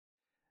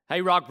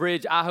Hey,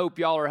 Rockbridge, I hope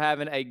y'all are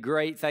having a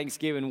great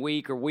Thanksgiving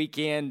week or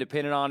weekend,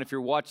 depending on if you're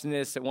watching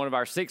this at one of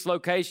our 6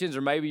 locations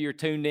or maybe you're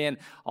tuned in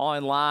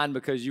online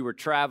because you were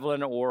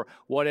traveling or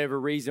whatever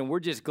reason.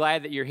 We're just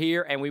glad that you're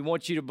here, and we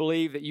want you to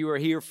believe that you are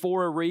here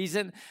for a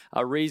reason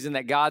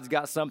that God's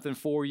got something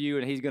for you,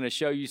 and He's going to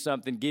show you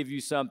something, give you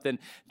something,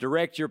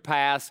 direct your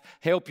path,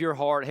 help your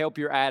heart, help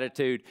your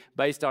attitude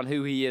based on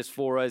who He is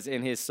for us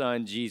in His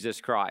Son,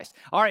 Jesus Christ.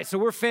 All right, so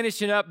we're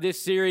finishing up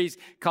this series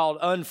called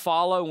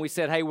Unfollow, and we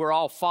said, hey, we're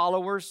all followers.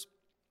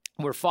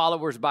 We're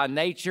followers by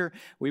nature.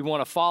 We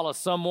want to follow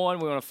someone.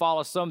 We want to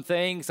follow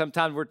something.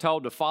 Sometimes we're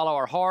told to follow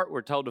our heart.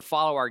 We're told to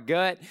follow our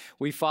gut.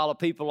 We follow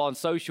people on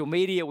social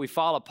media. We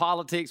follow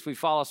politics. We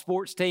follow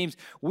sports teams.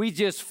 We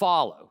just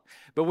follow.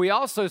 But we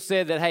also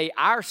said that, hey,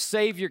 our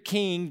Savior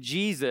King,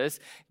 Jesus,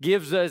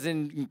 gives us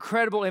an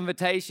incredible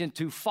invitation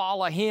to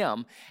follow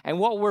Him. And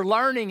what we're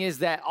learning is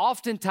that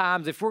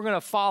oftentimes, if we're going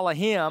to follow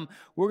Him,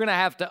 we're going to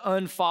have to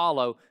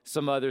unfollow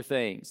some other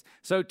things.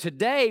 So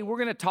today, we're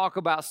going to talk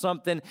about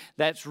something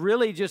that's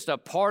really just a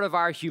part of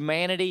our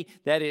humanity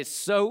that is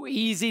so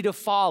easy to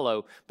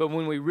follow. But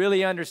when we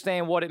really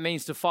understand what it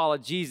means to follow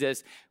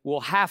Jesus,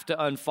 we'll have to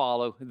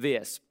unfollow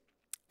this.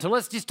 So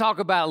let's just talk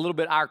about a little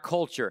bit our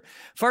culture.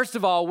 First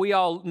of all, we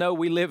all know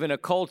we live in a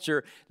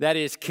culture that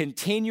is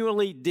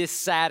continually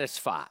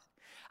dissatisfied.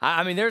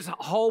 I mean, there's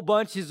whole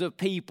bunches of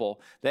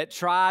people that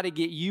try to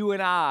get you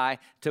and I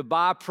to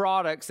buy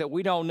products that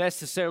we don't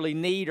necessarily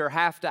need or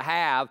have to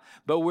have,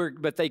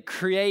 but they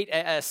create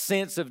a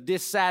sense of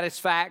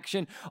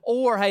dissatisfaction.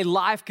 Or, hey,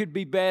 life could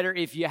be better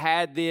if you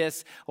had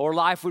this, or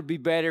life would be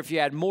better if you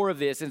had more of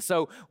this. And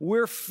so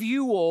we're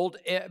fueled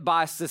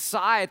by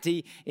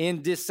society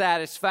in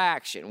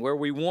dissatisfaction, where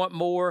we want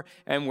more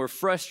and we're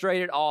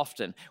frustrated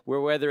often.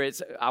 Where whether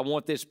it's I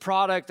want this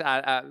product,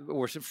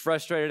 we're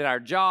frustrated in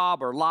our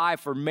job or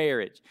life or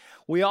marriage.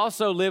 We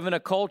also live in a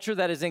culture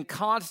that is in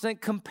constant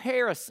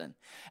comparison.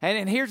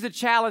 And here's the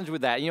challenge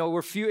with that. You know,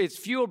 it's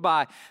fueled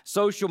by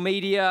social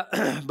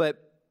media,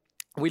 but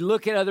we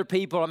look at other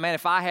people, and man,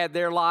 if I had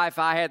their life,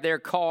 I had their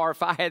car,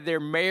 if I had their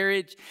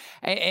marriage,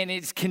 and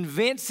it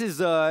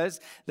convinces us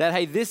that,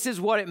 hey, this is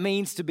what it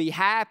means to be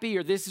happy,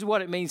 or this is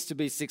what it means to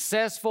be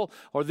successful,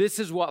 or this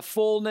is what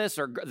fullness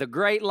or the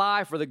great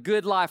life or the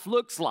good life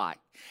looks like.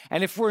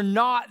 And if we're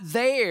not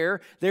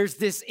there, there's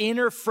this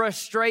inner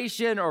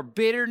frustration or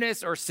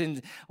bitterness or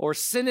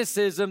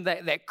cynicism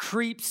that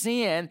creeps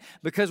in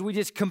because we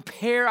just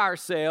compare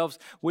ourselves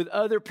with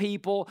other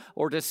people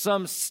or to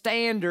some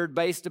standard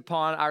based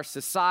upon our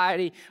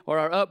society or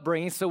our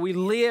upbringing. So we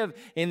live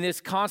in this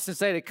constant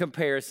state of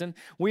comparison.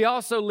 We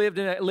also live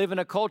in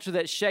a culture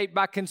that's shaped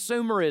by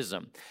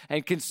consumerism.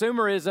 And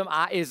consumerism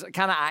is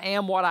kind of I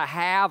am what I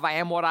have, I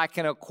am what I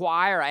can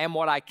acquire, I am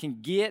what I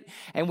can get.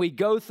 And we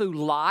go through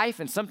life,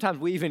 and sometimes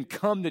we even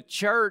come to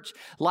church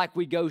like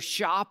we go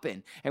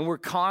shopping, and we're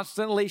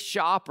constantly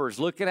shoppers,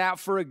 looking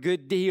out for a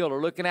good deal or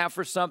looking out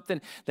for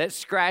something that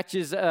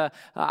scratches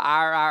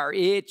our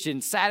itch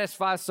and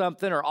satisfies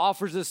something or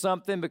offers us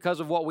something because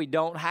of what we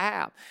don't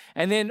have.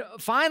 And then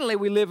finally,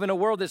 we live in a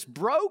world that's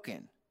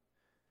broken.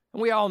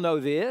 And we all know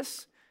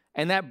this.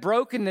 And that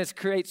brokenness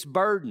creates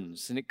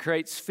burdens, and it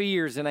creates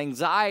fears and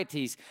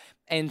anxieties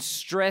and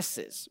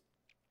stresses.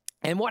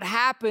 And what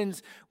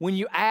happens when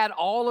you add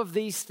all of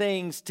these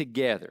things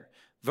together,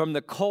 from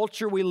the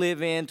culture we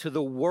live in to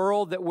the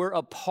world that we're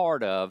a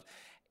part of,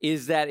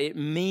 is that it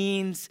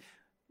means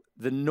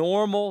the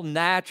normal,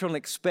 natural, and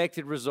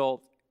expected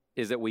result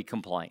is that we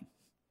complain,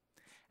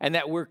 and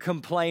that we're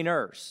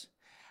complainers.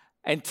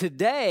 And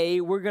today,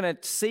 we're going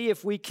to see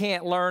if we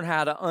can't learn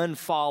how to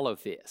unfollow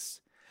this.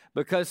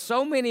 Because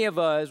so many of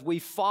us, we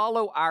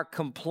follow our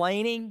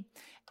complaining,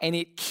 and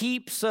it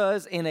keeps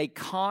us in a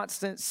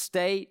constant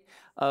state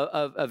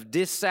of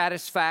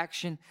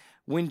dissatisfaction.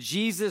 When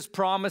Jesus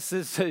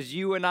promises us,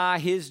 you and I,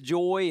 His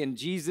joy, and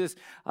Jesus'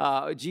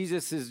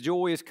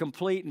 joy is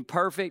complete and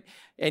perfect,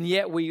 and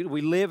yet we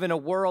live in a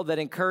world that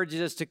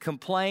encourages us to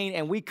complain,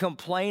 and we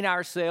complain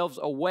ourselves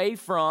away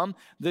from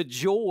the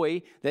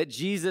joy that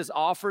Jesus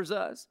offers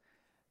us.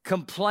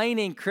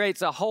 Complaining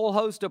creates a whole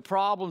host of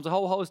problems, a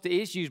whole host of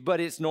issues,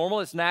 but it's normal,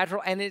 it's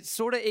natural, and it's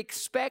sort of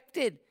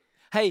expected.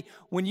 Hey,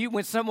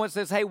 when someone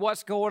says, hey,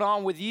 what's going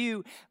on with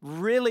you?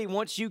 Really,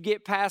 once you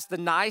get past the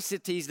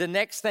niceties, the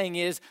next thing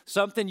is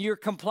something you're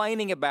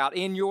complaining about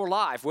in your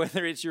life,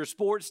 whether it's your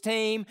sports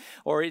team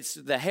or it's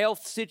the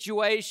health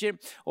situation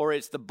or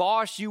it's the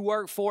boss you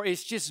work for.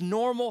 It's just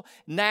normal,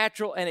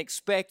 natural, and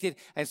expected.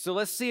 And so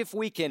let's see if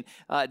we can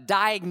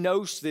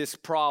diagnose this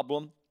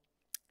problem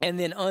and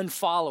then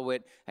unfollow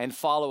it and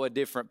follow a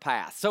different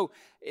path. So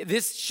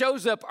this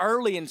shows up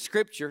early in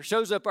Scripture.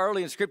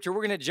 We're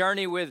going to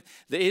journey with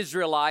the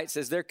Israelites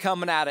as they're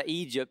coming out of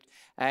Egypt,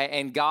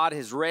 and God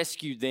has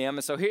rescued them.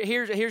 And so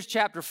here's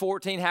chapter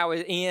 14, how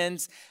it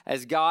ends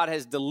as God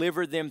has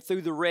delivered them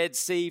through the Red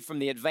Sea from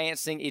the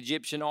advancing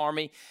Egyptian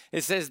army.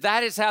 It says,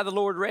 "That is how the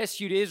Lord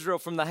rescued Israel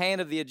from the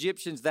hand of the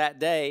Egyptians that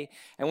day.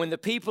 And when the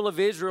people of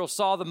Israel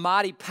saw the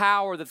mighty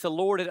power that the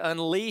Lord had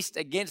unleashed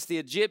against the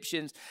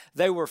Egyptians,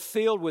 they were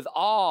filled with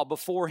awe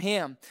before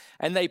him.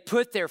 And they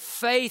put their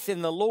faith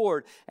in the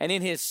Lord and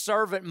in his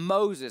servant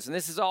Moses." And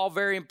this is all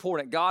very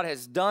important. God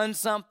has done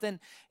something.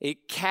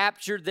 It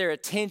captured their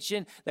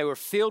attention. They were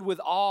filled with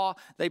awe.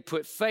 They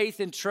put faith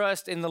and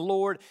trust in the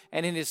Lord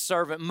and in his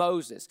servant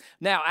Moses.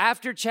 Now,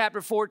 after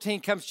chapter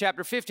 14 comes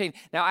chapter 15.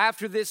 Now,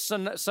 after this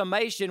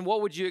summation,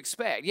 what would you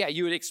expect? Yeah,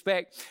 you would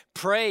expect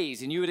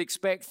praise, and you would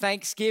expect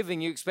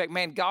thanksgiving. You expect,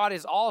 man, God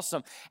is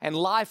awesome, and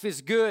life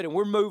is good, and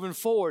we're moving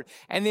forward.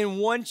 And then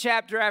one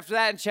chapter after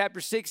that, in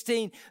chapter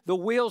 16, the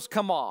wheels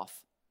come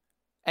off,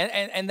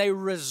 and they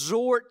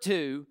resort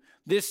to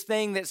this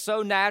thing that's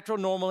so natural,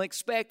 normal, and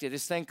expected,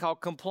 this thing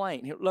called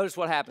complaint. Notice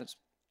what happens.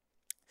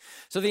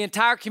 So the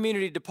entire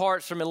community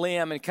departs from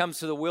Elim and comes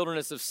to the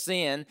wilderness of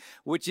Sin,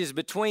 which is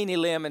between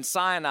Elim and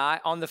Sinai,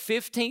 on the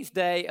 15th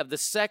day of the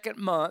second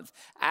month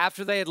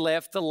after they had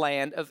left the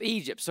land of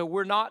Egypt. So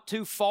we're not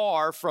too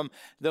far from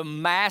the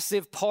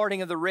massive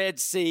parting of the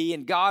Red Sea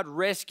and God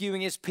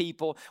rescuing his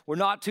people. We're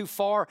not too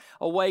far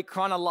away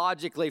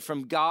chronologically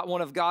from God,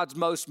 one of God's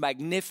most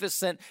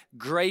magnificent,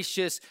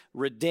 gracious,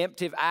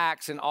 redemptive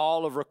acts in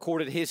all of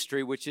recorded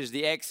history, which is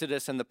the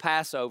Exodus and the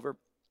Passover.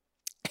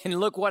 And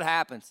look what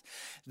happens.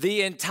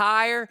 The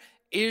entire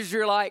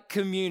Israelite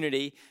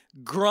community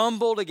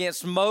grumbled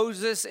against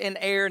Moses and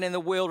Aaron in the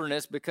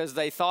wilderness because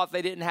they thought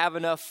they didn't have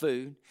enough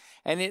food.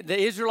 And the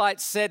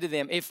Israelites said to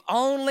them, "If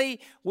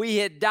only we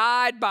had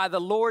died by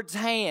the Lord's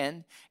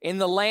hand in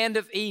the land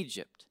of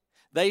Egypt."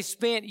 They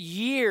spent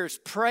years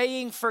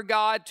praying for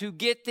God to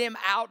get them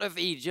out of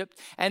Egypt.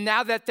 And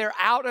now that they're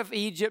out of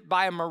Egypt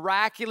by a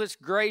miraculous,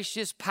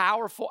 gracious,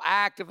 powerful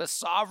act of a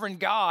sovereign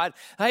God,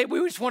 hey, we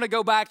just want to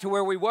go back to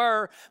where we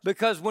were,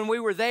 because when we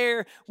were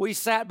there, we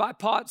sat by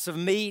pots of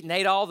meat and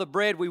ate all the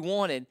bread we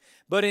wanted.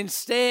 But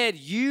instead,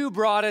 you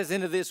brought us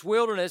into this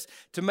wilderness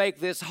to make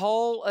this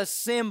whole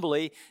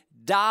assembly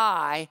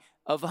die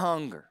of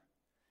hunger.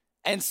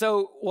 And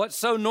so what's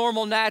so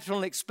normal, natural,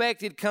 and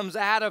expected comes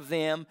out of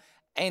them,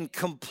 and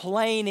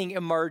complaining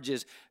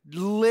emerges,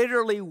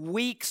 literally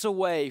weeks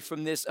away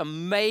from this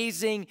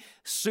amazing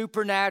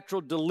supernatural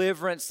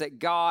deliverance that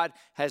God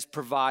has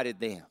provided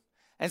them.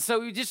 And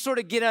so you just sort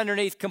of get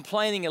underneath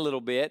complaining a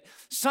little bit.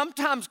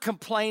 Sometimes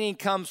complaining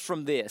comes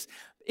from this: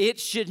 it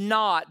should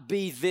not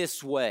be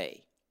this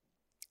way.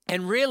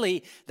 And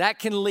really, that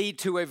can lead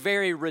to a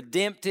very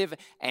redemptive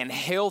and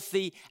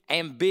healthy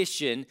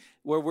ambition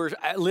where we're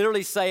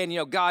literally saying,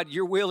 God,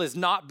 your will is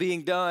not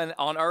being done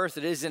on earth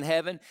as it is in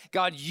heaven.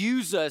 God,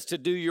 use us to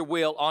do your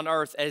will on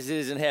earth as it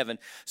is in heaven.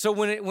 So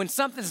when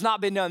something's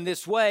not been done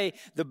this way,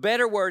 the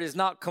better word is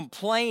not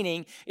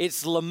complaining,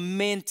 it's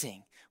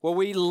lamenting. Where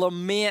we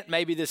lament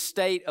maybe the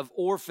state of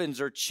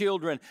orphans or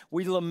children.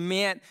 We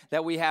lament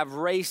that we have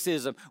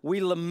racism.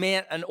 We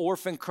lament an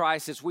orphan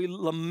crisis. We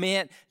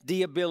lament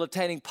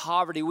debilitating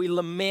poverty. We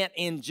lament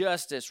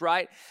injustice,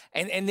 right?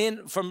 And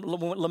then from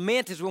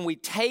lament is when we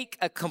take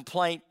a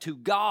complaint to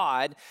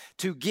God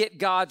to get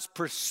God's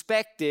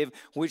perspective,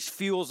 which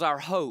fuels our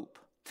hope.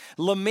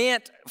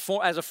 Lament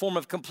as a form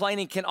of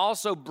complaining can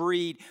also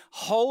breed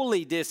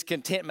holy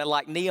discontentment,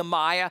 like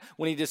Nehemiah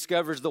when he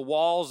discovers the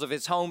walls of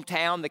his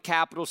hometown, the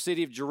capital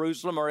city of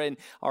Jerusalem,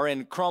 are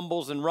in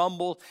crumbles and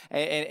rumble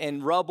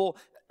and rubble.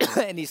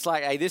 And he's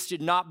like, hey, this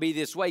should not be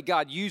this way.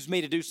 God, use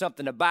me to do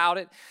something about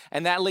it.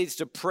 And that leads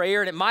to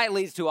prayer, and it might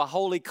lead to a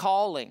holy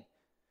calling.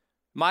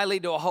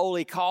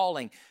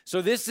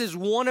 So this is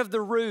one of the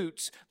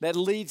roots that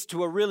leads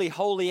to a really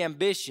holy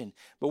ambition.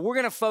 But we're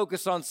going to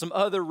focus on some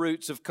other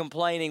roots of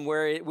complaining,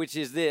 which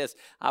is this: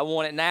 I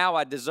want it now,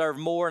 I deserve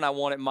more, and I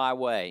want it my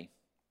way.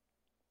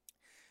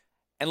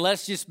 And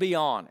let's just be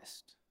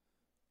honest.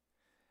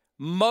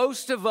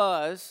 Most of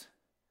us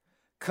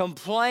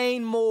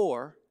complain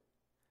more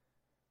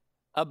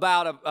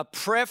about a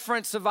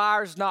preference of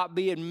ours not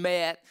being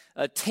met,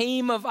 a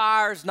team of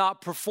ours not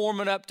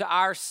performing up to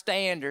our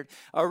standard,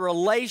 a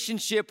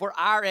relationship where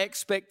our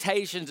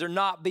expectations are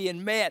not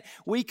being met.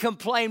 We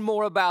complain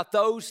more about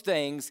those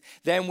things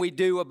than we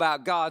do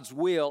about God's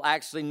will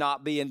actually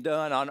not being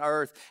done on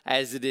earth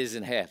as it is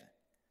in heaven.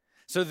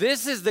 So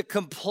this is the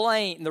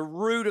complaint, the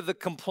root of the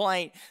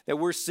complaint that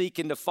we're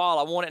seeking to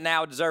follow. I want it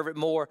now, I deserve it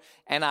more,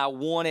 and I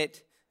want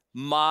it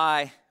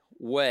my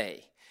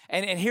way.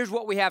 And here's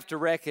what we have to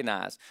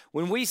recognize.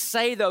 When we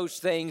say those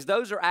things,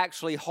 those are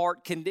actually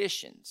heart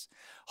conditions.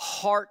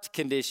 Heart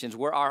conditions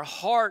where our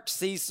heart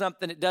sees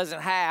something it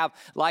doesn't have,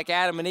 like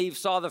Adam and Eve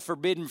saw the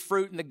forbidden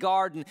fruit in the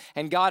garden,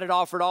 and God had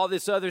offered all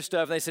this other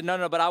stuff. And they said,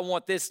 no, but I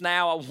want this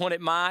now. I want it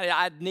mine.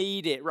 I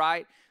need it,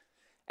 right?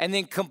 And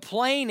then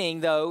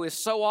complaining, though, is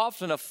so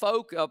often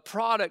a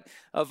product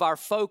of our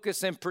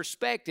focus and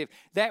perspective,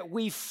 that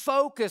we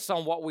focus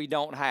on what we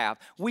don't have.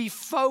 We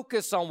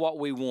focus on what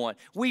we want.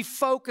 We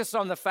focus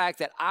on the fact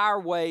that our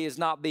way is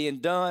not being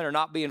done or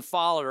not being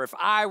followed, or if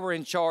I were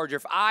in charge, or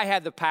if I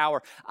had the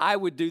power, I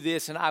would do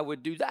this and I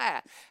would do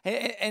that.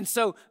 And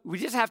so we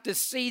just have to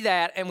see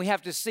that, and we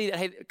have to see that,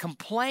 hey,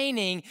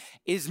 complaining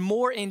is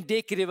more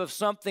indicative of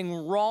something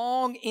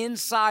wrong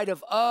inside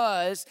of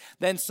us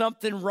than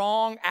something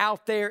wrong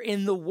out there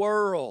in the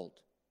world.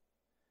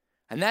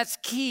 And that's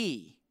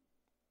key,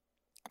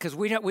 because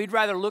we'd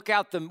rather look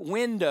out the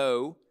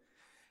window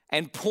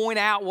and point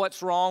out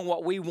what's wrong,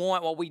 what we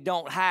want, what we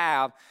don't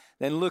have,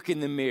 than look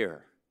in the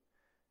mirror.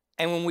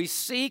 And when we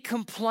see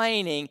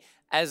complaining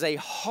as a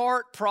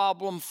heart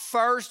problem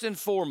first and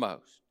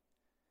foremost,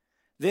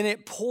 then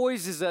it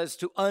poises us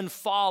to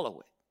unfollow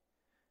it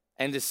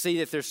and to see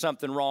that there's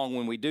something wrong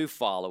when we do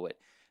follow it,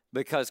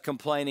 because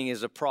complaining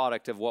is a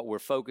product of what we're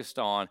focused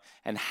on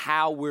and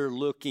how we're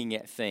looking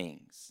at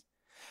things.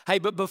 Hey,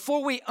 but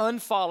before we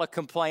unfollow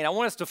complaint, I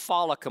want us to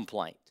follow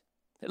complaint.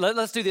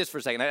 Let's do this for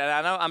a second.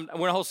 I know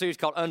we're in a whole series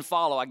called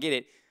Unfollow, I get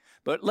it.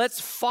 But let's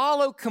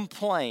follow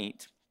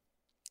complaint,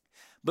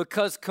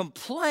 because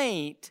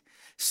complaint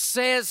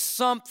says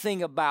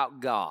something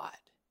about God,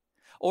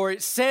 or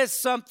it says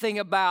something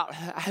about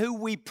who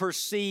we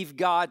perceive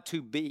God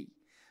to be,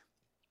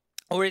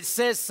 or it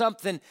says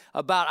something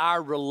about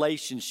our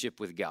relationship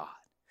with God.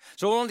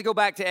 So I want to go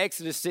back to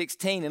Exodus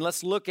 16, and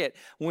let's look at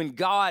when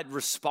God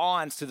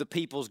responds to the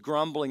people's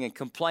grumbling and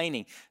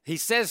complaining. He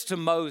says to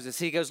Moses,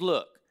 he goes,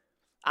 look,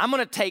 I'm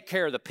going to take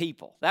care of the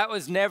people. That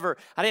was never,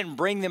 I didn't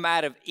bring them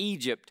out of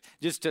Egypt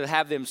just to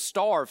have them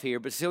starve here.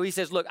 But so he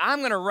says, look, I'm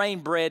going to rain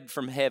bread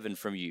from heaven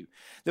from you.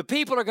 The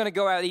people are going to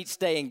go out each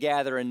day and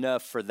gather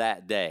enough for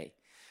that day.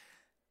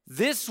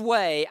 This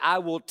way I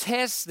will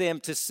test them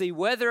to see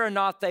whether or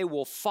not they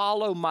will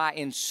follow my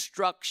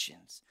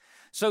instructions.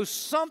 So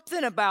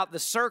something about the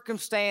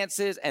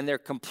circumstances and their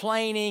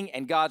complaining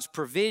and God's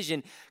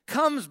provision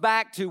comes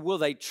back to, will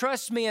they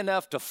trust me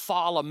enough to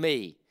follow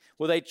me?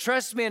 Will they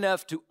trust me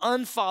enough to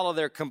unfollow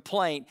their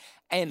complaint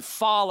and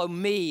follow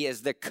me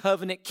as the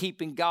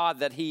covenant-keeping God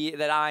that He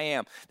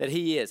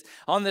is?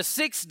 On the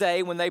sixth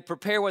day, when they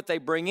prepare what they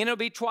bring in, it'll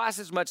be twice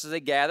as much as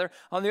they gather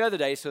on the other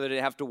day, so that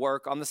they have to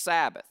work on the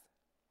Sabbath.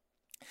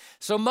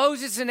 So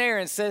Moses and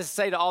Aaron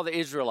say to all the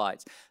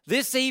Israelites,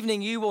 this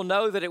evening you will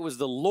know that it was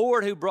the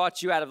Lord who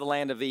brought you out of the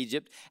land of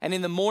Egypt, and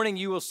in the morning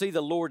you will see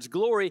the Lord's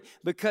glory,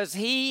 because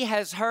He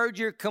has heard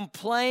your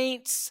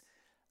complaints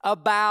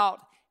about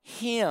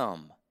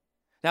Him.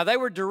 Now, they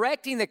were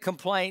directing the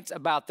complaints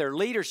about their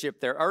leadership,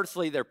 their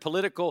earthly, their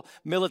political,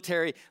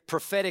 military,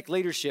 prophetic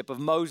leadership of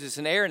Moses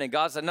and Aaron. And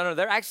God said, no,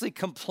 they're actually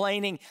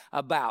complaining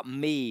about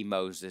me,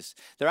 Moses.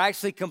 They're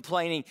actually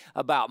complaining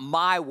about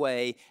my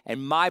way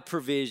and my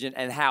provision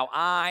and how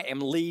I am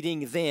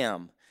leading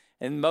them.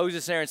 And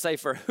Moses and Aaron say,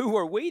 for who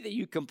are we that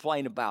you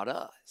complain about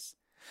us?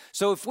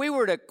 So if we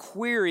were to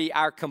query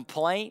our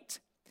complaint,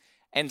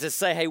 and to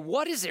say, hey,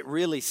 what is it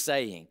really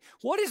saying?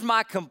 What is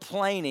my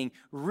complaining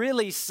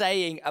really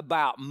saying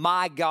about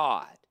my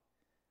God,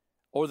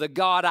 or the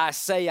God I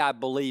say I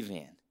believe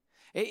in?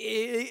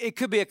 It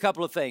could be a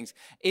couple of things.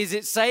 Is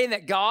it saying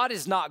that God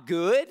is not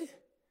good?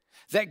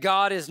 That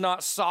God is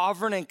not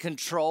sovereign and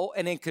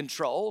in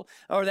control?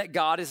 Or that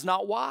God is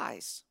not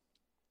wise?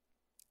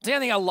 See, I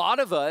think a lot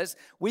of us,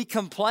 we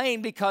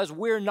complain because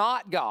we're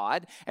not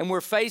God, and we're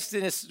faced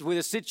with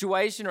a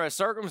situation or a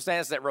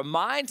circumstance that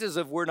reminds us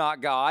of we're not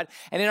God.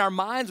 And in our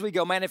minds we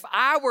go, man, if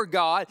I were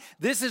God,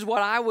 this is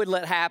what I would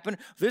let happen.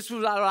 This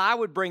was what I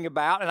would bring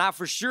about, and I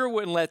for sure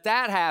wouldn't let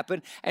that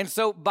happen. And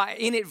so by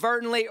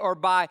inadvertently or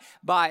by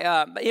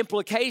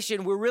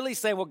implication, we're really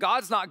saying, well,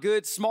 God's not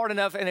good, smart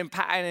enough, and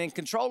in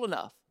control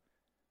enough.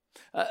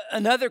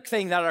 Another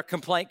thing that our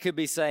complaint could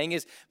be saying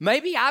is,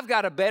 maybe I've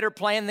got a better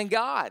plan than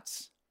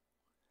God's.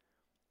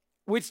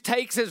 Which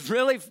takes us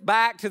really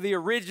back to the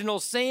original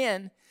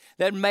sin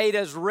that made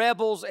us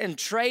rebels and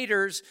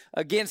traitors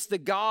against the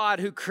God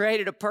who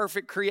created a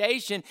perfect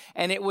creation.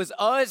 And it was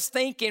us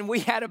thinking we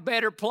had a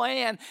better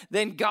plan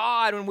than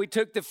God when we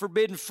took the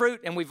forbidden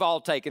fruit, and we've all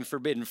taken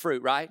forbidden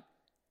fruit, right?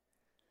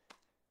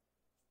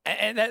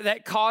 And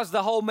that caused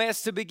the whole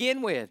mess to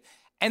begin with.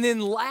 And then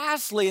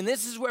lastly, and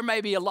this is where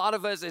maybe a lot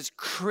of us as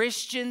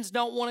Christians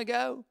don't want to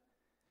go,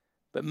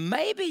 but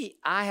maybe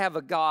I have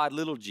a God,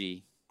 little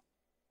g,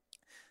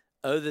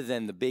 other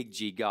than the big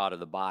G God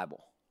of the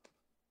Bible.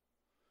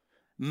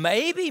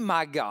 Maybe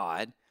my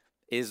God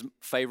is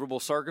favorable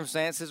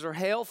circumstances or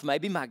health.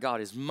 Maybe my God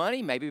is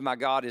money. Maybe my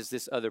God is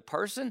this other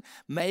person.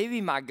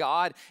 Maybe my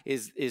God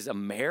is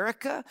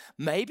America.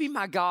 Maybe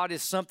my God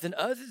is something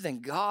other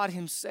than God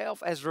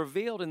Himself as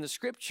revealed in the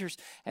Scriptures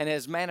and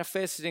as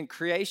manifested in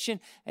creation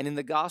and in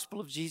the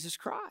gospel of Jesus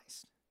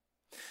Christ.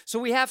 So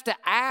we have to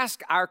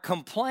ask our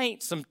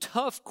complaint some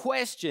tough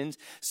questions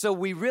so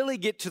we really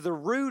get to the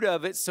root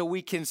of it, so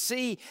we can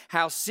see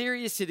how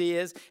serious it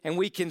is and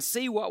we can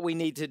see what we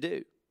need to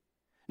do.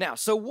 Now,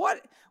 so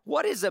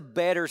what is a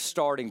better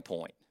starting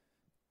point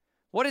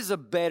What is a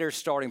better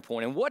starting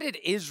point? And what did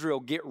Israel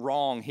get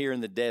wrong here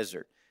in the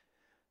desert?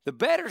 The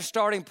better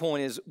starting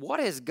point is, what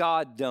has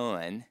God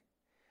done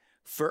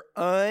for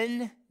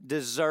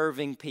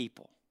undeserving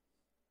people?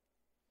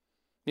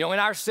 You know, in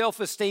our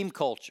self-esteem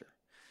culture,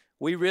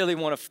 we really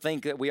want to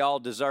think that we all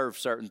deserve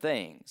certain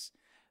things.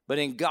 But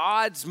in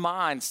God's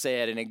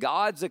mindset and in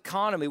God's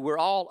economy, we're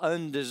all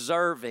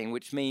undeserving,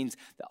 which means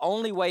the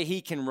only way he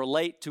can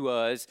relate to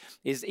us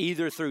is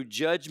either through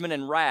judgment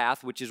and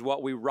wrath, which is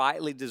what we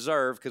rightly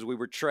deserve because we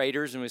were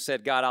traitors and we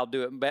said, God, I'll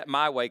do it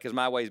my way because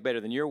my way is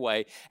better than your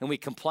way. And we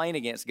complain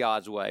against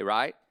God's way,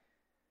 right?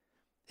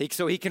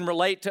 So he can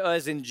relate to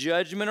us in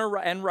judgment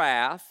and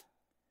wrath,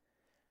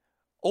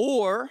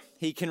 or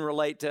he can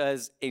relate to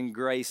us in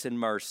grace and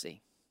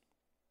mercy.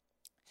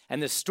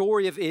 And the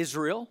story of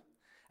Israel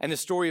and the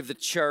story of the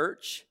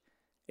church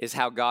is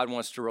how God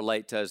wants to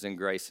relate to us in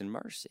grace and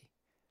mercy,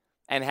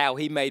 and how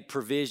he made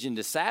provision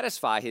to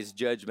satisfy his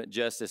judgment,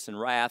 justice, and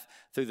wrath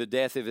through the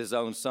death of his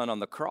own son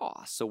on the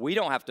cross. So we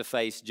don't have to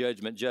face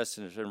judgment,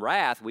 justice, and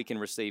wrath. We can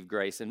receive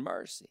grace and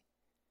mercy.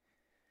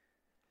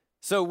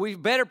 So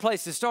better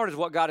place to start is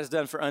what God has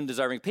done for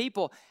undeserving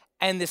people.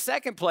 And the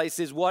second place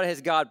is, what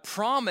has God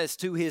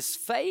promised to his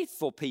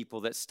faithful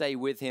people that stay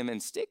with him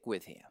and stick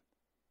with him?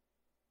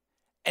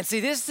 And see,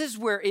 this is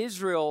where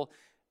Israel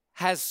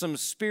has some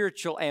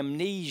spiritual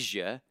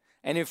amnesia.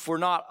 And if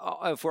we're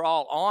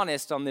all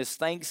honest on this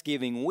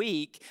Thanksgiving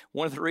week,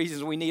 one of the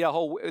reasons we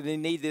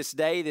need this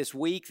day, this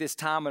week, this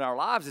time in our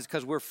lives is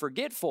because we're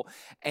forgetful.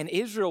 And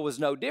Israel was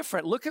no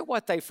different. Look at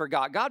what they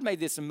forgot. God made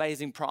this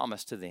amazing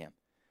promise to them.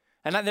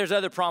 And there's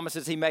other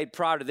promises he made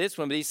prior to this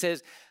one, but he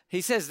says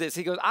this.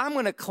 He goes, I'm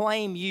going to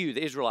claim you,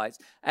 the Israelites,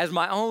 as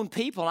my own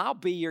people, and I'll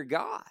be your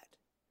God.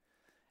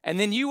 And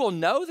then you will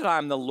know that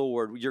I'm the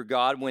Lord, your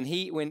God,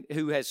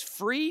 who has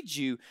freed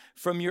you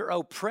from your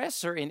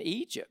oppressor in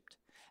Egypt.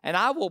 And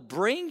I will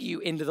bring you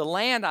into the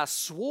land I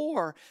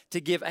swore to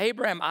give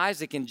Abraham,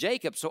 Isaac, and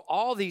Jacob. So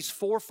all these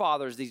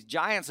forefathers, these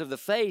giants of the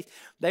faith,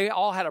 they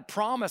all had a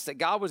promise that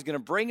God was going to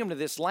bring them to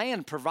this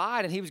land,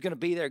 provide, and he was going to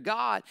be their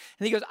God.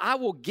 And he goes, I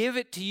will give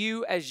it to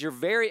you as your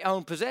very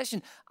own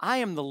possession. I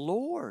am the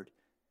Lord.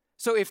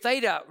 So if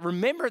they'd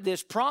remembered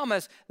this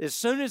promise, as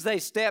soon as they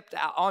stepped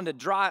out of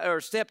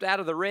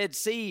the Red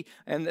Sea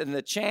and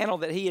the channel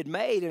that he had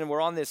made and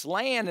were on this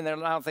land, and they're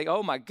now thinking,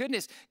 oh my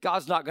goodness,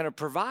 God's not going to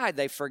provide.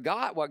 They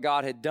forgot what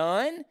God had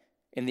done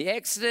in the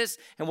Exodus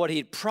and what he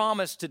had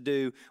promised to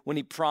do when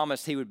he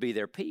promised he would be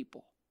their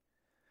people.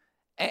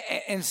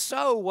 And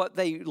so what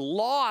they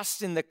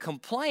lost in the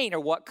complaint, or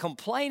what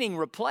complaining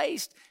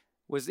replaced,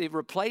 was it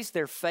replaced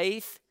their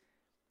faith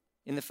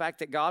in the fact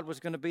that God was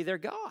going to be their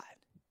God.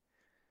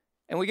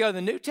 And we go to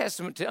the New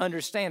Testament to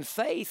understand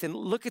faith and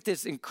look at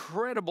this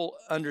incredible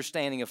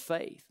understanding of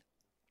faith.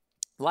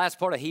 The last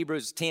part of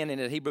Hebrews 10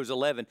 and Hebrews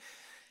 11,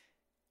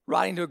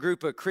 writing to a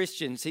group of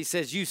Christians, he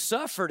says, you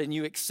suffered and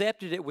you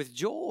accepted it with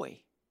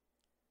joy.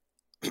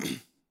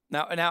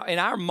 Now, in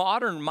our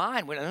modern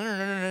mind,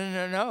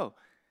 no.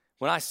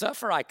 When I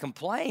suffer, I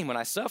complain. When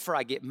I suffer,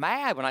 I get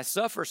mad. When I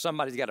suffer,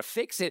 somebody's got to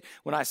fix it.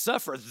 When I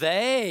suffer,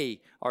 they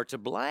are to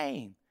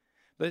blame.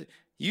 But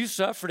you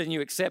suffered and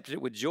you accepted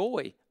it with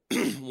joy.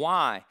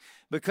 Why?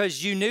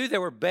 Because you knew there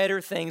were better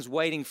things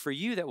waiting for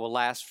you that will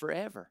last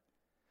forever.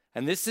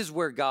 And this is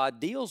where God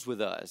deals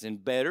with us, in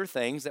better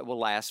things that will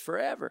last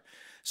forever.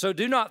 So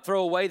do not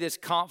throw away this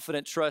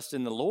confident trust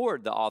in the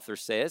Lord, the author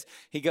says.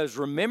 He goes,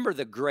 remember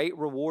the great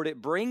reward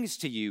it brings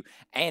to you.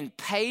 And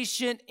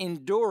patient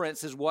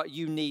endurance is what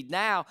you need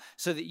now,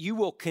 so that you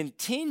will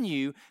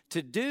continue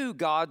to do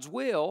God's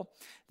will.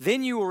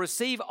 Then you will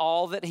receive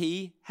all that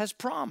he has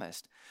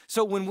promised.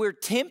 So when we're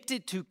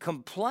tempted to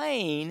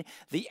complain,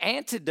 the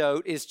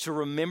antidote is to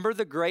remember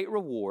the great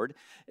reward.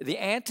 The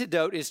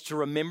antidote is to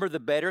remember the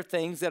better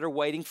things that are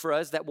waiting for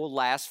us that will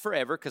last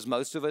forever, because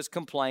most of us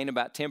complain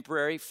about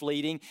temporary,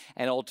 fleeting,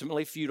 and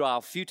ultimately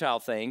futile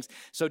things.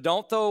 So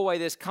don't throw away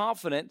this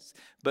confidence,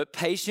 but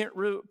patient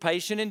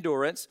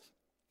endurance.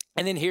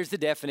 And then here's the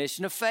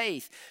definition of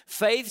faith.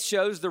 Faith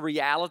shows the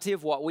reality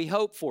of what we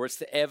hope for. It's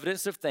the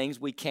evidence of things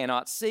we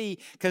cannot see,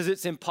 because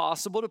it's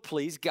impossible to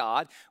please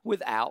God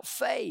without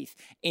faith.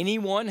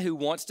 Anyone who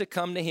wants to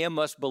come to him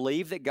must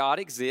believe that God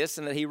exists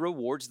and that he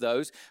rewards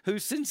those who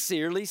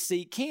sincerely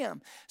seek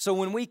him. So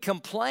when we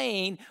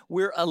complain,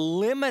 we're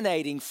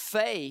eliminating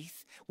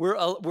faith.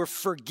 We're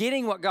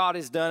forgetting what God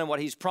has done and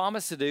what he's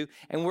promised to do,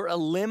 and we're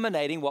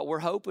eliminating what we're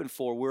hoping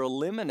for. We're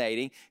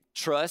eliminating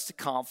trust,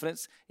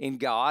 confidence in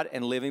God,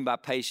 and living by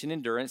patient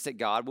endurance that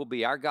God will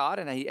be our God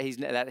and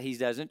that he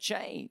doesn't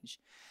change.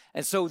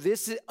 And so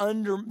this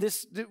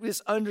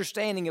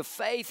understanding of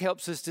faith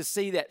helps us to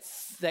see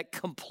that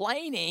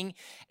complaining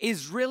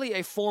is really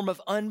a form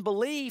of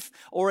unbelief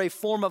or a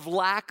form of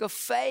lack of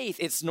faith.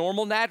 It's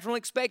normal, natural, and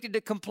expected to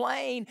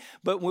complain,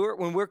 but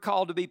when we're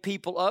called to be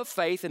people of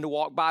faith and to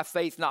walk by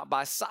faith, not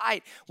by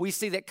sight, we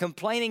see that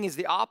complaining is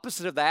the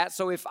opposite of that.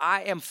 So if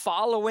I am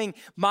following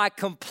my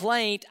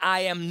complaint,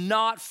 I am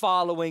not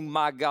following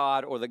my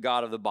God or the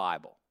God of the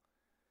Bible.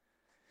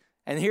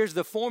 And here's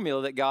the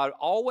formula that God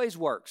always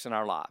works in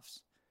our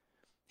lives.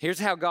 Here's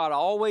how God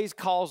always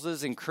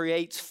causes and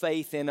creates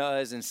faith in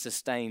us and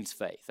sustains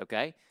faith,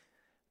 okay?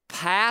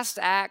 Past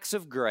acts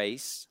of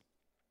grace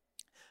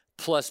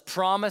plus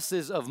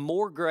promises of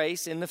more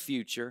grace in the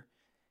future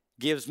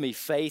gives me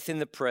faith in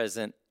the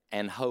present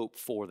and hope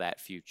for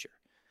that future.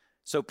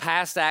 So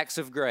past acts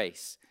of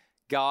grace,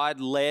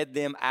 God led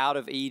them out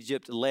of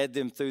Egypt, led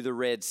them through the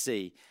Red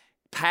Sea.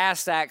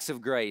 Past acts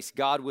of grace,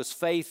 God was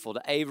faithful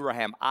to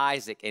Abraham,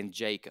 Isaac, and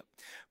Jacob.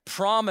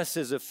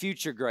 Promises of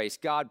future grace.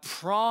 God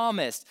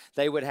promised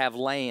they would have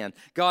land.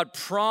 God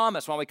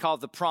promised, why we call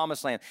it the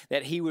promised land,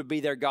 that he would be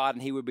their God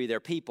and he would be their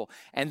people.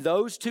 And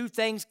those two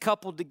things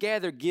coupled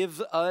together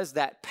give us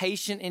that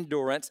patient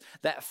endurance,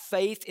 that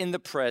faith in the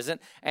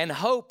present, and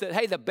hope that,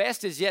 hey, the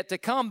best is yet to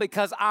come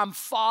because I'm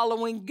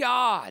following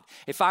God.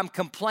 If I'm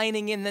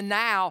complaining in the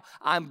now,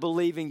 I'm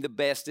believing the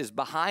best is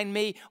behind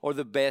me or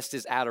the best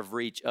is out of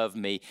reach of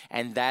me.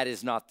 And that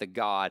is not the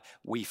God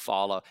we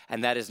follow.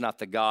 And that is not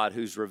the God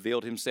who's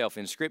revealed himself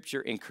in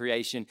Scripture, in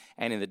creation,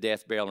 and in the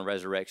death, burial, and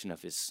resurrection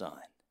of his Son.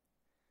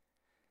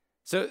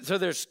 So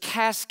there's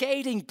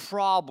cascading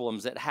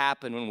problems that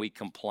happen when we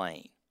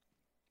complain.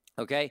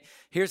 Okay?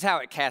 Here's how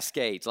it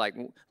cascades, like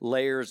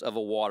layers of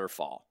a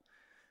waterfall.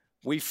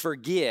 We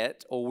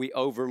forget or we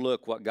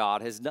overlook what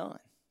God has done.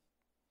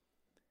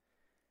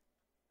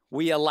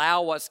 We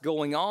allow what's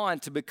going on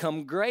to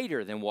become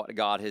greater than what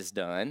God has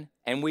done,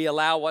 and we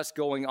allow what's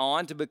going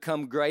on to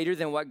become greater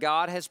than what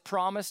God has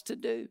promised to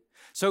do.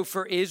 So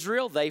for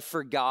Israel, they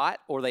forgot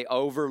or they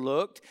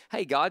overlooked,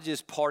 hey, God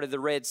just parted the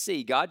Red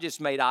Sea. God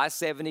just made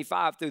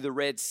I-75 through the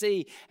Red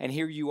Sea, and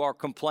here you are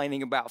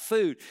complaining about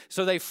food.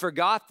 So they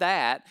forgot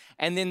that,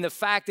 and then the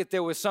fact that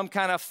there was some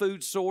kind of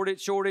food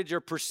shortage or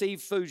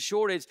perceived food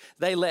shortage,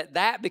 they let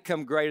that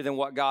become greater than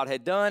what God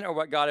had done or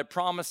what God had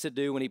promised to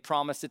do when he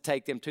promised to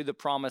take them to the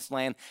promised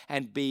land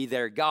and be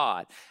their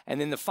God.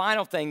 And then the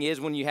final thing is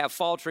when you have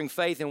faltering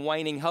faith and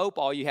waning hope,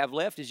 all you have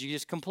left is you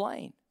just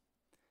complain.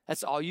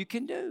 That's all you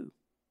can do.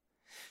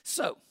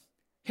 So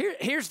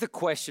here's the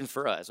question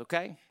for us,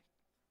 okay?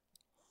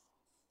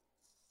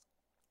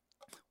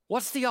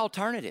 What's the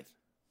alternative?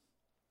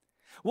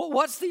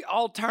 What's the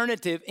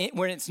alternative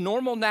when it's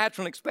normal,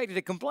 natural, and expected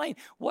to complain?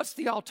 What's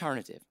the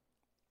alternative?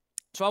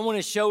 So I want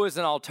to show us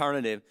an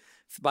alternative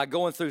by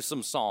going through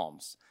some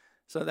Psalms,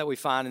 so that we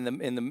find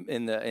in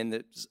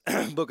the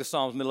book of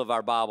Psalms, middle of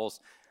our Bibles.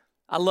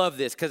 I love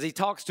this because he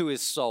talks to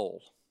his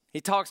soul. He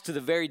talks to the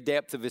very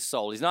depth of his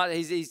soul. He's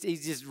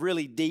just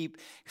really deep,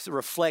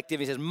 reflective.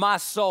 He says, my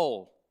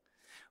soul,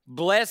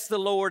 bless the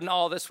Lord and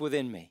all that's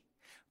within me.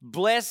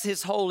 Bless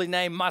his holy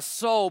name. My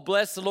soul,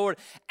 bless the Lord.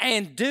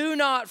 And do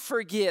not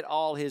forget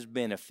all his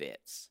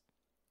benefits.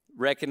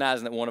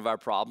 Recognizing that one of our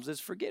problems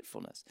is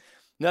forgetfulness.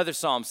 Another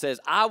psalm says,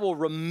 I will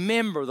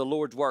remember the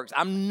Lord's works.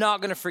 I'm not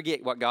going to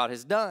forget what God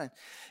has done.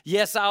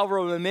 Yes, I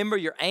will remember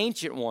your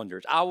ancient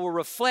wonders. I will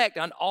reflect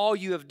on all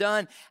you have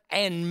done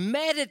and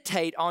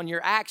meditate on your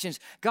actions.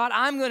 God,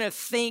 I'm going to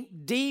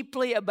think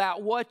deeply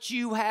about what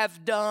you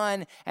have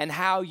done and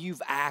how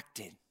you've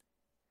acted.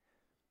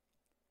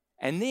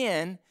 And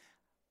then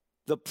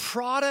the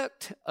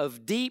product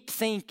of deep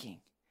thinking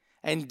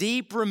and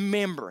deep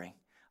remembering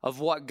of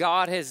what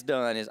God has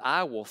done is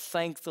I will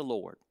thank the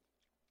Lord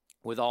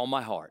with all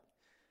my heart,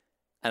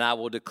 and I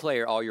will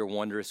declare all your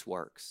wondrous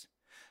works.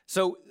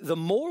 So the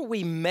more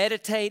we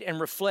meditate and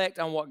reflect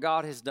on what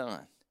God has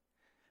done,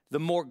 the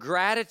more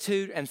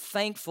gratitude and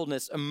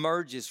thankfulness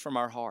emerges from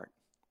our heart.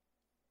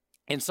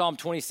 In Psalm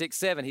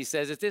 26:7, he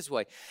says it this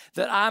way,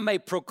 that I may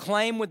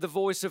proclaim with the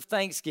voice of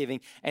thanksgiving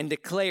and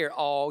declare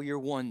all your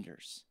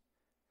wonders.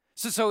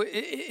 So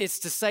it's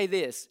to say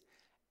this,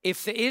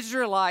 if the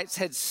Israelites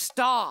had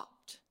stopped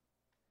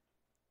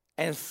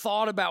and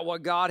thought about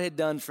what God had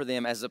done for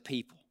them as a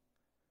people,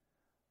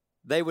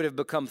 they would have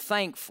become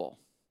thankful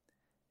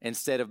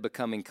instead of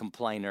becoming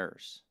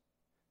complainers.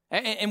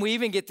 And we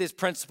even get this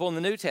principle in the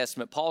New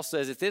Testament. Paul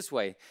says it this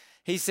way.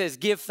 He says,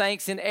 give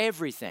thanks in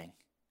everything.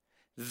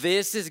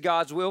 This is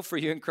God's will for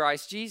you in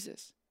Christ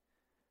Jesus.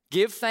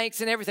 Give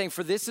thanks in everything,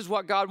 for this is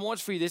what God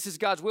wants for you. This is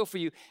God's will for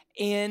you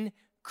in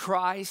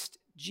Christ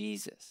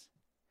Jesus.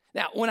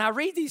 Now, when I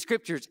read these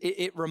scriptures,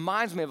 it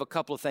reminds me of a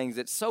couple of things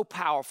that's so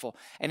powerful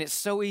and it's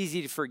so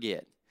easy to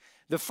forget.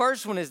 The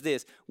first one is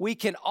this. We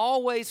can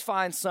always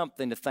find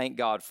something to thank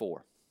God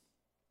for.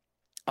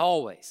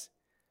 Always.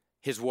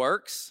 His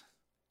works,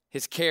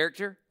 his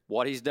character,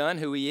 what he's done,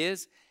 who he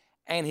is,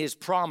 and his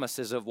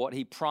promises of what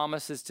he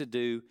promises to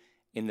do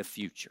in the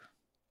future.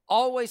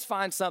 Always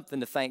find something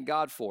to thank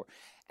God for.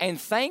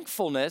 And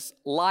thankfulness,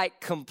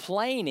 like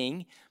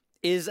complaining,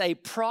 is a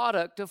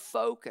product of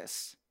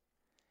focus.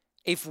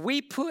 If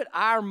we put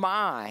our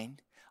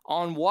mind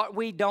on what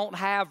we don't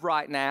have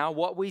right now,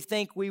 what we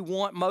think we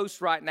want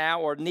most right now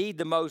or need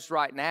the most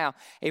right now,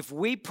 if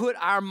we put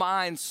our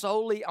mind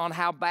solely on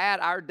how bad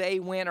our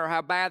day went or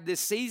how bad this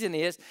season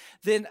is,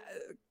 then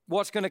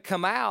what's going to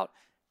come out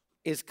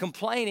is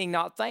complaining,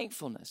 not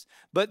thankfulness.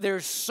 But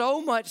there's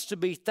so much to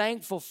be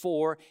thankful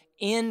for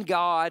in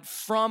God,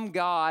 from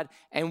God,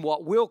 and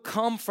what will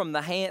come from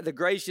the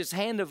gracious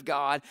hand of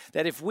God,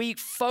 that if we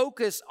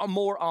focus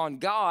more on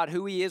God,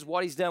 who He is,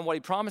 what He's done, what He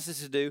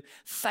promises to do,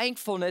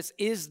 thankfulness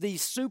is the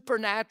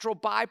supernatural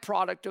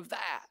byproduct of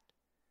that.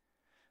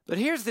 But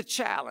here's the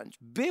challenge.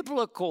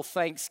 Biblical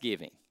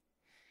thanksgiving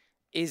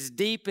is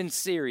deep and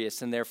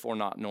serious and therefore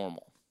not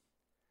normal.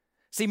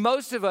 See,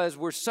 most of us,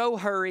 we're so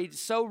hurried,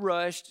 so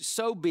rushed,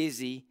 so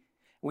busy.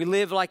 We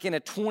live like in a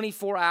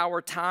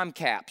 24-hour time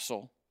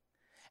capsule.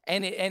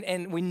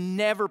 And we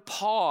never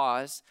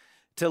pause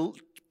to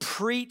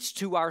preach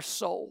to our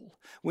soul.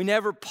 We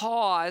never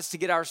pause to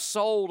get our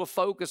soul to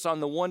focus on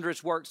the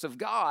wondrous works of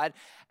God.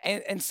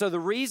 And so the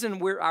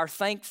reason our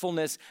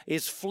thankfulness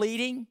is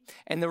fleeting,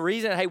 and the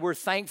reason, hey, we're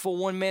thankful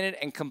one minute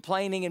and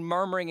complaining and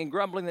murmuring and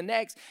grumbling the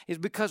next, is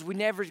because we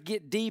never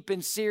get deep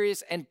and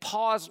serious and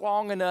pause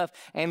long enough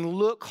and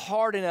look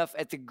hard enough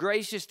at the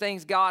gracious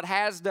things God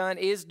has done,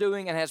 is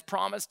doing, and has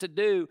promised to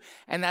do.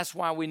 And that's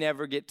why we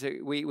never get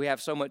to, we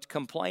have so much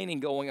complaining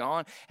going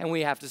on, and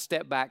we have to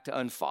step back to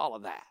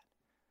unfollow that.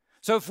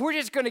 So if we're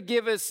just going to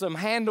give us some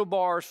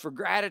handlebars for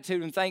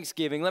gratitude and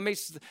thanksgiving, let me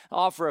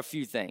offer a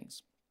few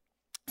things.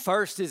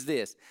 First is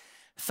this: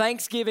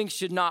 thanksgiving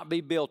should not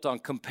be built on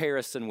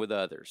comparison with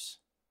others.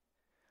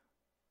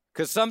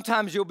 Because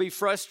sometimes you'll be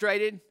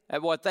frustrated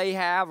at what they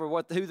have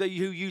or who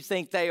you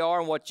think they are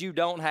and what you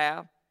don't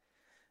have.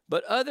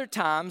 But other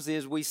times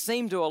is we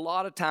seem to a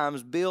lot of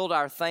times build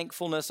our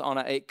thankfulness on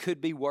a it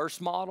could be worse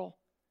model.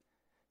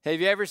 Have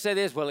you ever said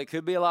this? Well, it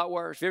could be a lot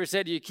worse. Have you ever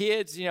said to your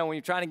kids, when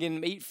you're trying to get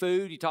them to eat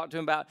food, you talk to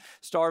them about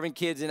starving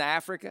kids in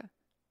Africa?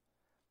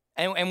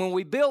 And when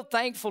we build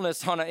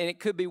thankfulness on and it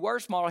could be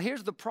worse model,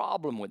 here's the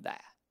problem with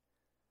that.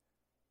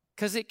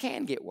 Because it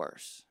can get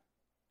worse.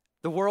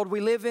 The world we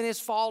live in is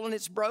fallen,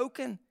 it's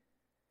broken.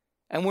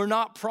 And we're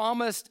not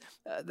promised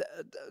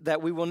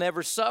that we will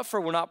never suffer.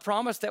 We're not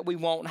promised that we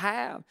won't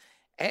have.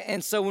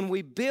 And so when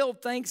we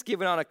build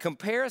thanksgiving on a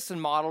comparison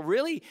model,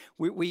 really,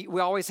 we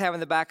always have in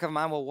the back of our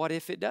mind, well, what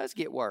if it does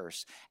get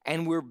worse?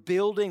 And we're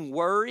building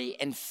worry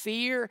and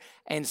fear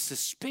and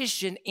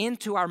suspicion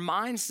into our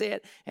mindset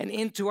and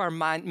into our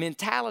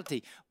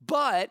mentality.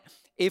 But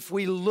if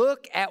we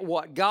look at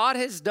what God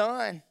has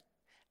done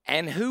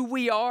and who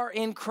we are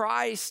in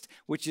Christ,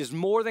 which is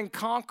more than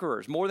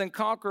conquerors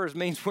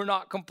means we're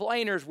not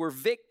complainers, we're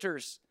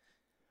victors,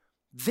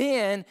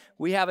 then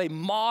we have a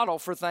model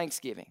for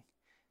thanksgiving.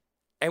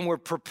 And we're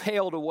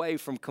propelled away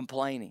from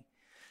complaining.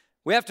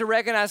 We have to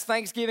recognize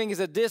thanksgiving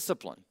is a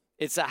discipline.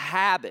 It's a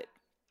habit.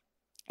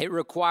 It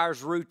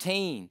requires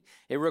routine.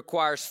 It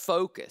requires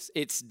focus.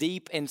 It's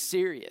deep and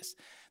serious.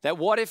 That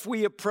what if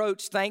we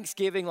approach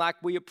Thanksgiving like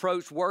we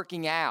approach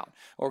working out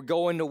or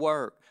going to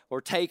work or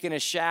taking a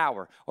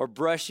shower or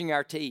brushing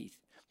our teeth?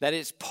 That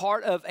it's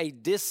part of a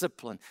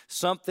discipline,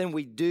 something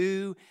we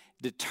do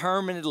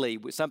determinedly,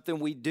 something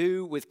we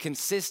do with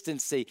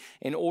consistency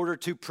in order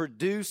to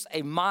produce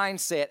a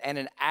mindset and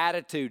an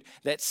attitude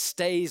that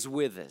stays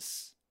with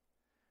us.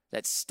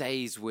 That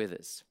stays with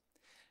us.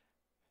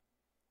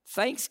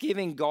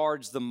 Thanksgiving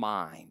guards the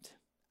mind.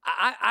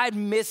 I'd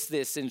miss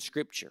this in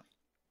Scripture.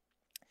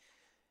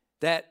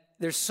 That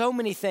there's so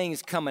many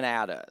things coming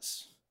at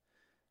us.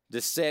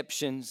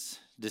 Deceptions,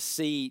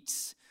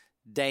 deceits,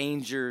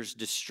 dangers,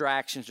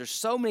 distractions. There's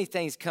so many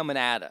things coming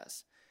at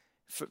us.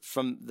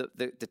 From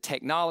the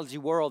technology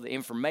world, the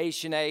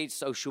information age,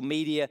 social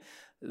media,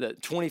 the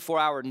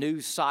 24-hour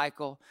news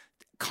cycle,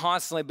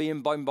 constantly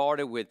being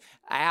bombarded with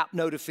app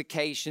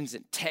notifications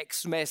and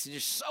text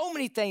messages, so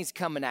many things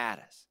coming at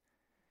us.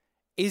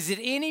 Is it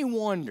any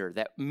wonder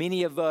that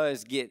many of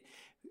us get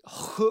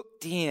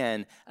hooked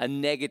in a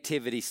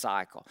negativity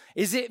cycle?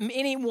 Is it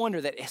any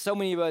wonder that so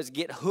many of us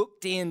get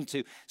hooked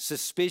into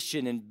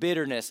suspicion and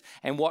bitterness,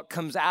 and what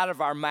comes out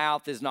of our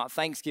mouth is not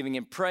thanksgiving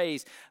and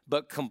praise,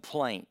 but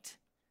complaint?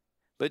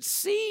 But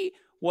see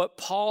what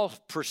Paul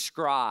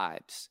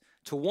prescribes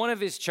to one of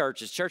his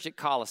churches, church at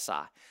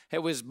Colossae.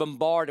 It was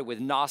bombarded with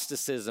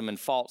Gnosticism and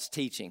false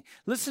teaching.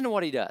 Listen to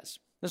what he does.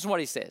 Listen to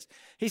what he says.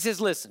 He says,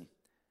 listen,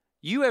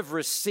 you have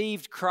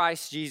received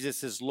Christ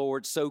Jesus as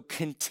Lord, so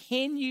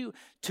continue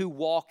to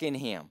walk in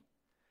Him.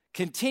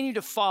 Continue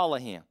to follow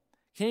Him.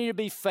 Continue to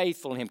be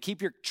faithful in Him.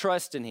 Keep your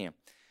trust in Him.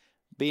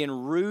 Being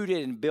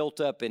rooted and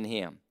built up in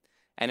Him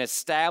and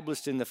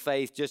established in the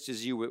faith just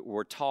as you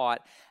were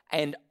taught,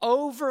 and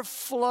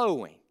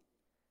overflowing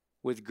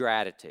with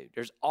gratitude.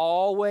 There's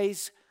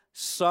always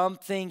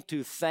something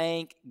to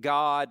thank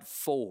God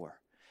for.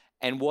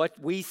 And what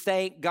we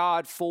thank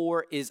God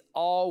for is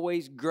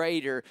always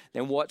greater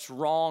than what's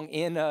wrong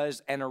in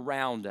us and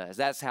around us.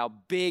 That's how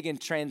big and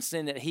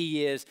transcendent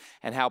He is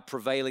and how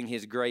prevailing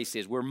His grace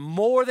is. We're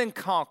more than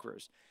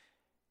conquerors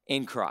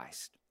in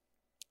Christ.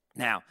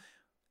 Now,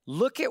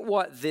 look at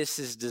what this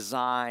is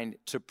designed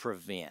to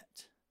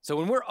prevent. So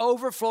when we're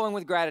overflowing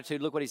with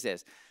gratitude, look what he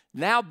says.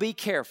 Now be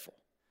careful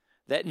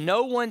that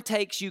no one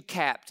takes you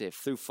captive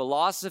through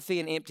philosophy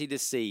and empty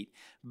deceit,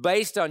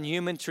 based on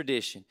human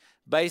tradition,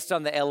 based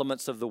on the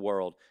elements of the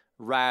world,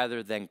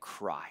 rather than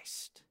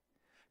Christ?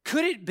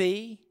 Could it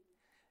be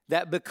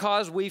that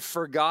because we've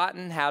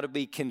forgotten how to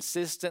be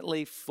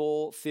consistently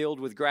filled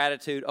with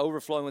gratitude,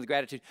 overflowing with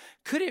gratitude,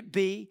 could it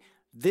be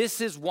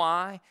this is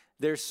why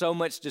there's so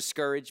much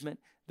discouragement?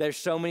 There's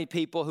so many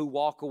people who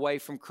walk away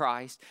from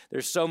Christ.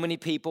 There's so many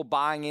people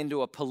buying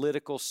into a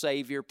political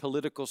savior,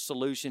 political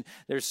solution.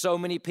 There's so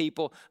many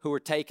people who are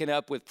taken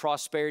up with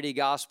prosperity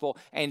gospel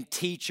and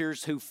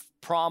teachers who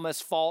promise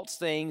false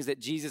things that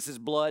Jesus'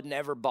 blood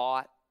never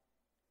bought.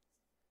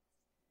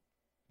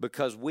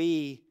 Because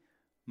we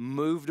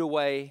moved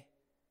away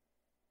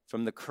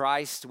from the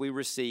Christ we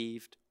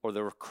received or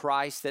the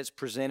Christ that's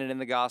presented in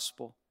the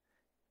gospel.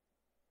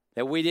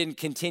 That we didn't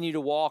continue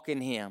to walk in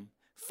Him,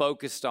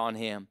 focused on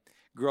Him,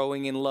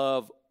 growing in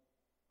love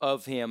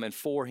of Him and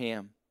for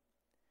Him.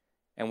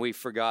 And we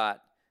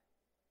forgot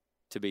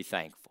to be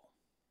thankful.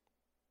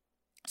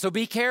 So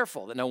be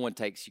careful that no one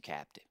takes you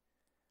captive.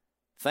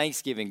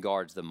 Thanksgiving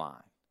guards the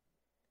mind.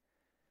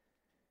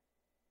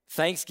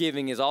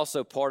 Thanksgiving is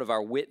also part of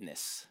our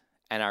witness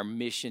and our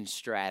mission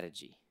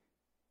strategy.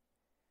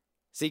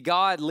 See,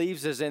 God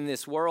leaves us in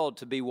this world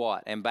to be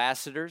what?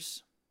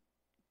 Ambassadors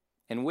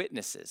and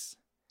witnesses.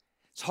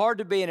 It's hard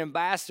to be an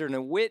ambassador and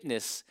a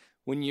witness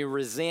when you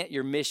resent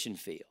your mission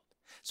field.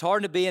 It's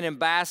hard to be an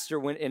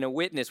ambassador and a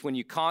witness when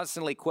you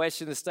constantly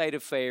question the state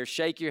of affairs,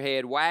 shake your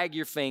head, wag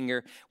your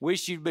finger,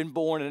 wish you'd been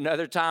born at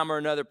another time or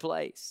another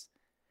place.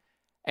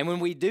 And when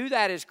we do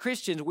that as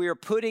Christians, we are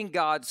putting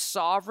God's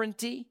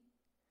sovereignty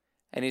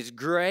and His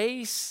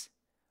grace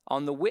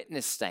on the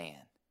witness stand.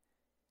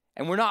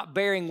 And we're not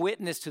bearing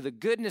witness to the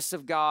goodness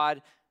of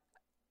God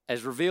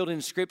as revealed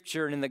in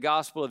Scripture and in the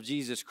gospel of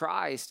Jesus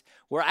Christ.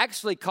 We're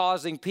actually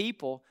causing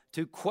people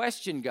to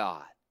question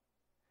God.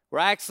 We're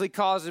actually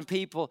causing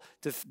people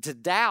to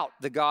doubt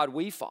the God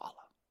we follow.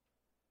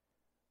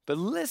 But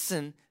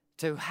listen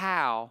to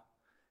how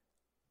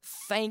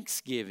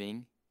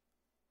thanksgiving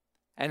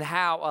and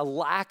how a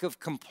lack of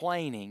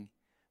complaining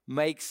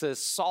makes us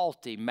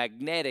salty,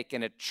 magnetic,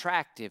 and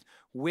attractive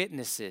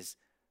witnesses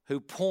who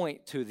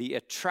point to the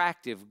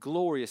attractive,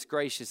 glorious,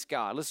 gracious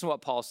God. Listen to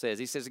what Paul says.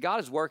 He says, God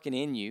is working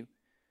in you.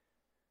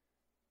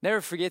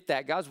 Never forget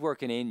that. God's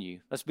working in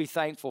you. Let's be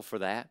thankful for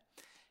that.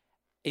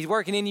 He's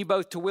working in you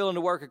both to will and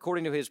to work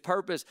according to His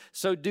purpose.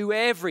 So do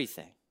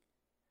everything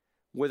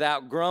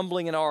without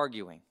grumbling and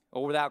arguing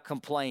or without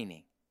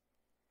complaining,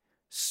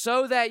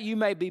 so that you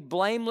may be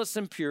blameless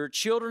and pure,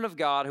 children of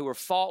God who are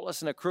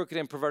faultless in a crooked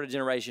and perverted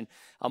generation,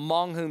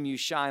 among whom you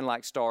shine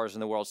like stars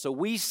in the world. So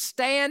we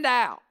stand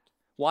out.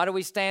 Why do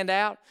we stand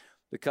out?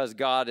 Because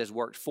God has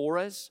worked for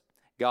us,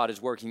 God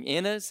is working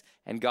in us,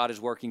 and God is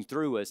working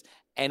through us.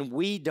 And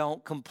we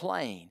don't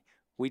complain.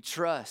 We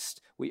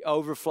trust, we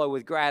overflow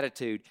with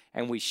gratitude,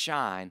 and we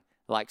shine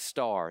like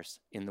stars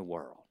in the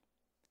world.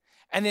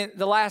 And then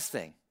the last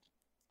thing.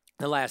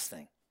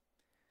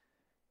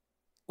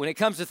 When it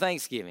comes to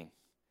Thanksgiving,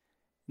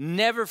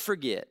 never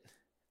forget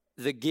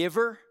the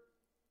giver,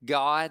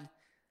 God,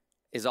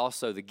 is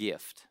also the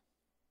gift.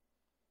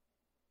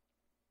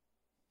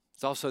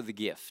 It's also the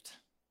gift.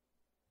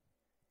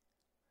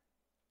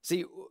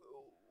 See,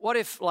 what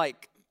if,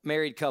 like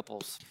married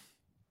couples,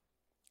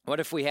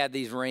 what if we had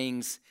these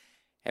rings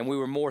and we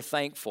were more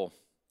thankful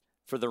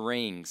for the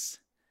rings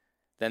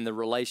than the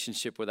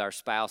relationship with our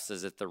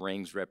spouses that the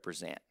rings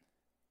represent?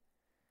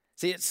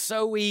 See, it's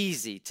so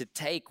easy to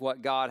take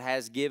what God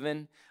has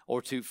given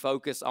or to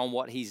focus on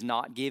what He's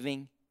not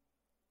giving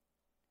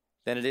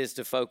than it is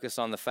to focus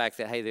on the fact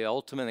that, hey, the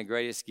ultimate and the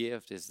greatest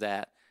gift is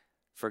that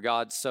for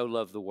God so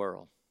loved the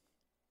world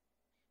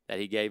that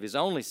He gave His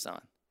only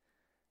Son,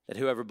 that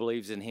whoever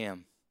believes in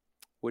Him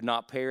would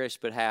not perish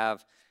but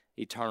have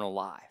eternal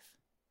life.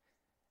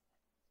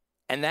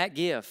 And that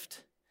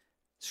gift,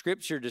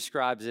 Scripture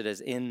describes it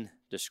as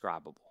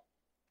indescribable.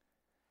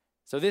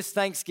 So this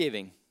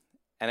Thanksgiving,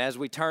 and as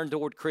we turn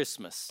toward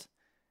Christmas,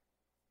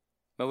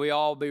 may we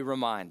all be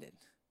reminded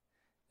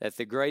that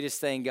the greatest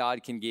thing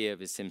God can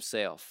give is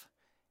Himself.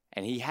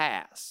 And He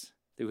has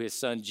through His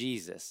Son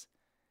Jesus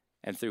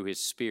and through His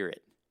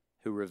Spirit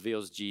who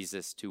reveals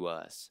Jesus to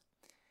us.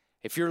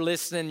 If you're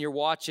listening, you're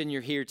watching,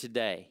 you're here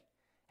today,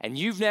 and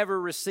you've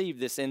never received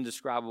this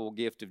indescribable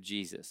gift of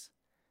Jesus,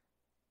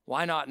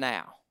 why not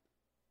now?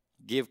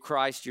 Give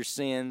Christ your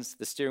sins,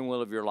 the steering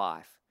wheel of your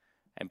life,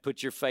 and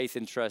put your faith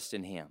and trust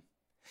in Him.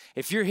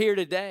 If you're here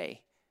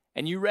today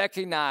and you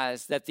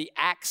recognize that the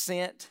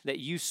accent that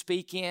you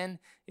speak in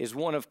is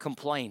one of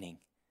complaining,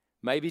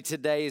 maybe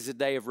today is a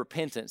day of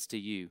repentance to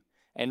you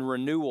and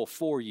renewal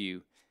for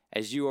you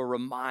as you are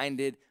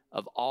reminded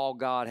of all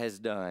God has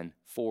done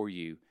for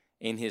you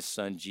in His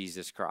Son,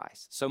 Jesus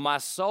Christ. So my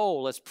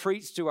soul, let's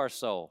preach to our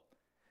soul.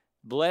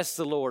 Bless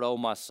the Lord, O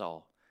my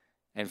soul,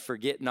 and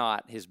forget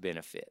not His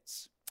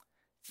benefits.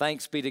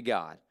 Thanks be to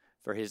God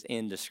for His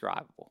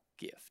indescribable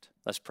gift.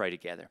 Let's pray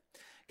together.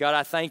 God,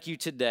 I thank You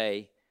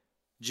today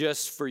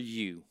just for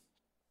You.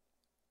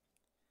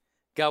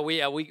 God,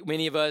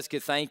 many of us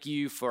could thank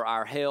You for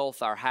our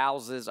health, our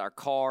houses, our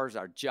cars,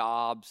 our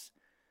jobs.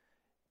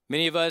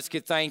 Many of us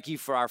could thank You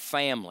for our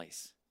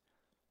families,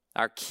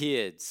 our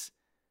kids,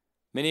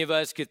 Many of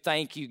us could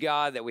thank you,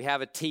 God, that we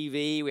have a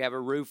TV, we have a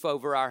roof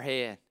over our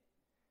head.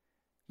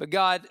 But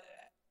God,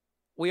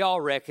 we all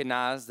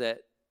recognize that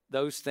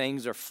those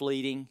things are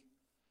fleeting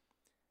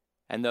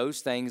and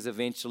those things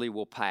eventually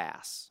will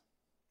pass.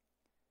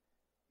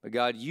 But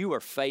God, you are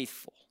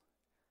faithful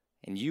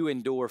and you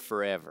endure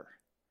forever.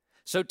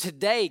 So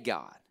today,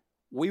 God,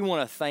 we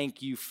want to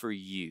thank you for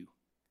you.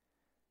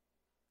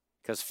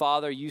 Because,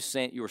 Father, you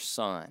sent your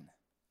Son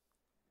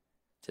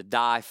to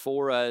die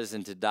for us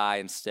and to die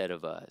instead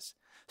of us,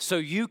 so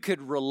you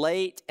could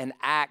relate and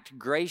act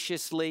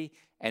graciously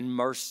and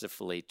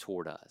mercifully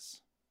toward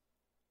us.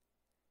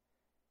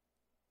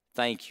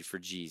 Thank you for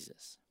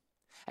Jesus.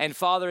 And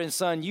Father and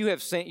Son, you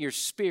have sent your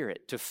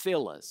Spirit to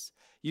fill us.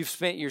 You've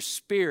sent your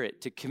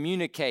Spirit to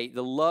communicate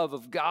the love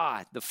of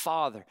God, the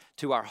Father,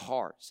 to our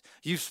hearts.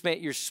 You've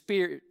spent your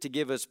Spirit to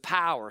give us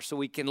power so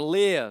we can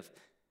live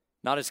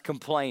not as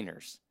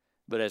complainers,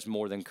 but as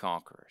more than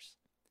conquerors.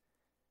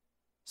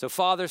 So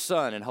Father,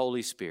 Son, and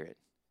Holy Spirit,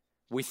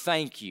 we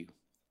thank you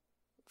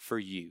for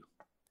you.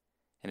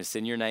 And it's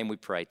in your name we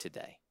pray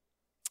today.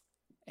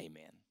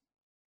 Amen.